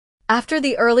After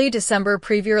the early December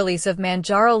preview release of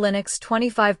Manjaro Linux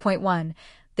 25.1,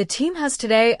 the team has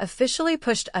today officially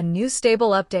pushed a new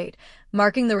stable update,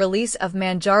 marking the release of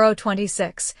Manjaro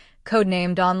 26,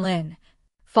 codenamed Anh-Linh,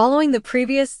 following the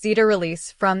previous Zeta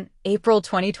release from April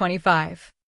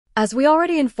 2025. As we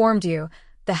already informed you,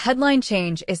 the headline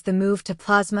change is the move to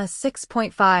Plasma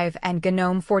 6.5 and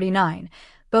GNOME 49,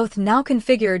 both now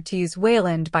configured to use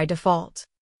Wayland by default.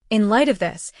 In light of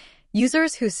this,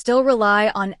 users who still rely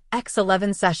on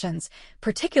X11 sessions,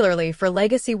 particularly for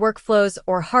legacy workflows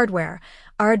or hardware,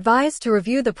 are advised to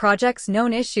review the project's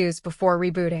known issues before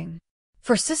rebooting.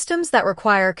 For systems that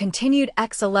require continued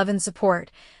X11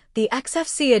 support, the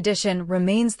XFC edition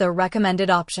remains the recommended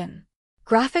option.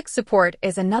 Graphics support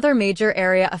is another major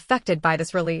area affected by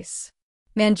this release.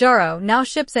 Manjaro now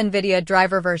ships NVIDIA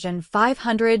driver version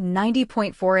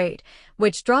 590.48,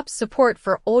 which drops support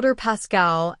for older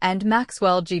Pascal and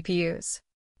Maxwell GPUs.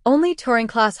 Only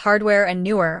Turing-class hardware and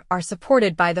newer are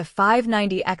supported by the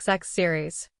 590XX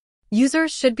series.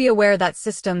 Users should be aware that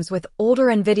systems with older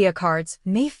NVIDIA cards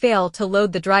may fail to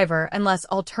load the driver unless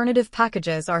alternative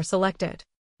packages are selected.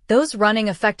 Those running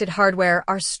affected hardware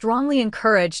are strongly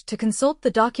encouraged to consult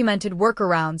the documented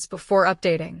workarounds before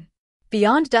updating.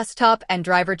 Beyond desktop and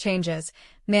driver changes,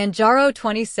 Manjaro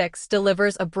 26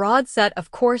 delivers a broad set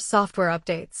of core software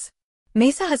updates.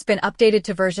 Mesa has been updated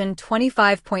to version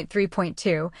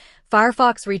 25.3.2,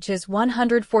 Firefox reaches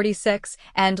 146,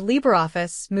 and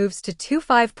LibreOffice moves to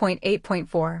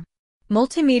 25.8.4.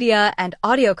 Multimedia and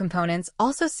audio components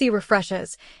also see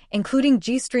refreshes, including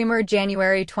GStreamer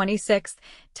January 26,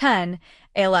 10,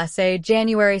 ALSA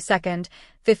January 2,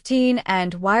 15,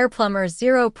 and WirePlumber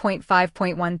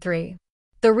 0.5.13.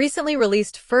 The recently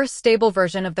released first stable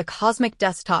version of the Cosmic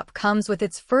Desktop comes with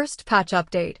its first patch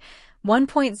update,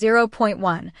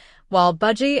 1.0.1, while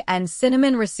Budgie and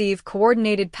Cinnamon receive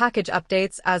coordinated package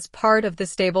updates as part of the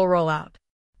stable rollout.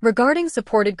 Regarding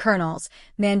supported kernels,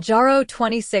 Manjaro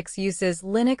 26 uses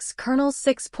Linux kernel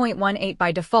 6.18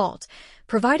 by default,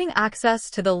 providing access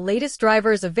to the latest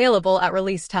drivers available at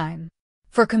release time.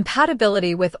 For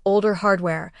compatibility with older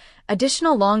hardware,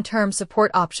 additional long-term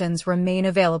support options remain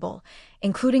available,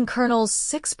 including kernels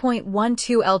 6.12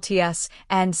 LTS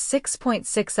and 6.6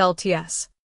 LTS.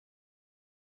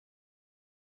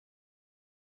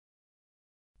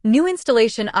 New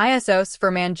installation ISOs for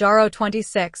Manjaro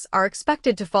 26 are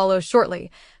expected to follow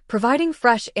shortly, providing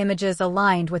fresh images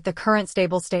aligned with the current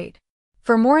stable state.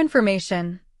 For more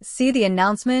information, see the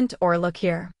announcement or look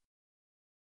here.